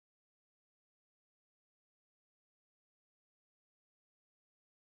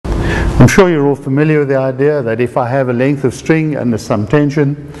I'm sure you're all familiar with the idea that if I have a length of string under some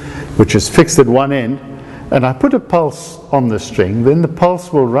tension, which is fixed at one end, and I put a pulse on the string, then the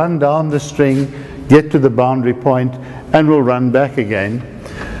pulse will run down the string, get to the boundary point, and will run back again.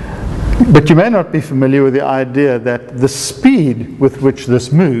 But you may not be familiar with the idea that the speed with which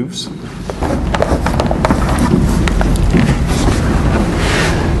this moves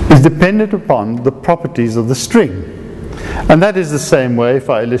is dependent upon the properties of the string. And that is the same way if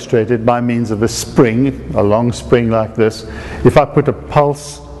I illustrate it by means of a spring, a long spring like this. If I put a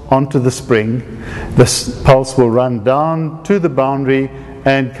pulse onto the spring, this pulse will run down to the boundary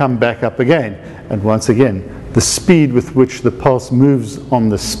and come back up again. And once again, the speed with which the pulse moves on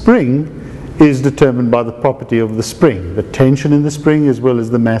the spring is determined by the property of the spring, the tension in the spring as well as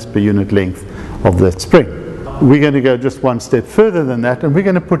the mass per unit length of that spring. We're going to go just one step further than that, and we're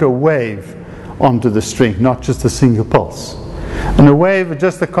going to put a wave onto the string, not just a single pulse. And a wave is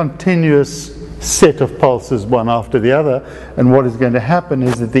just a continuous set of pulses, one after the other, and what is going to happen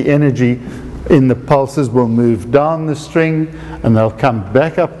is that the energy in the pulses will move down the string and they'll come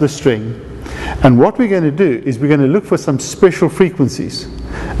back up the string. And what we're going to do is we're going to look for some special frequencies,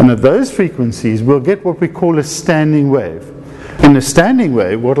 and at those frequencies we'll get what we call a standing wave. In a standing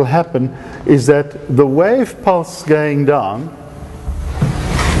wave, what will happen is that the wave pulse going down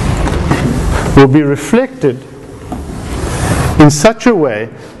will be reflected in such a way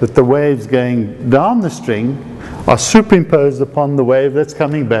that the waves going down the string are superimposed upon the wave that's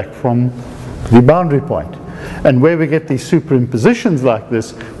coming back from the boundary point. And where we get these superimpositions like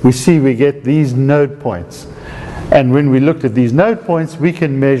this, we get these node points. And when we looked at these node points, we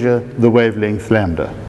can measure the wavelength lambda.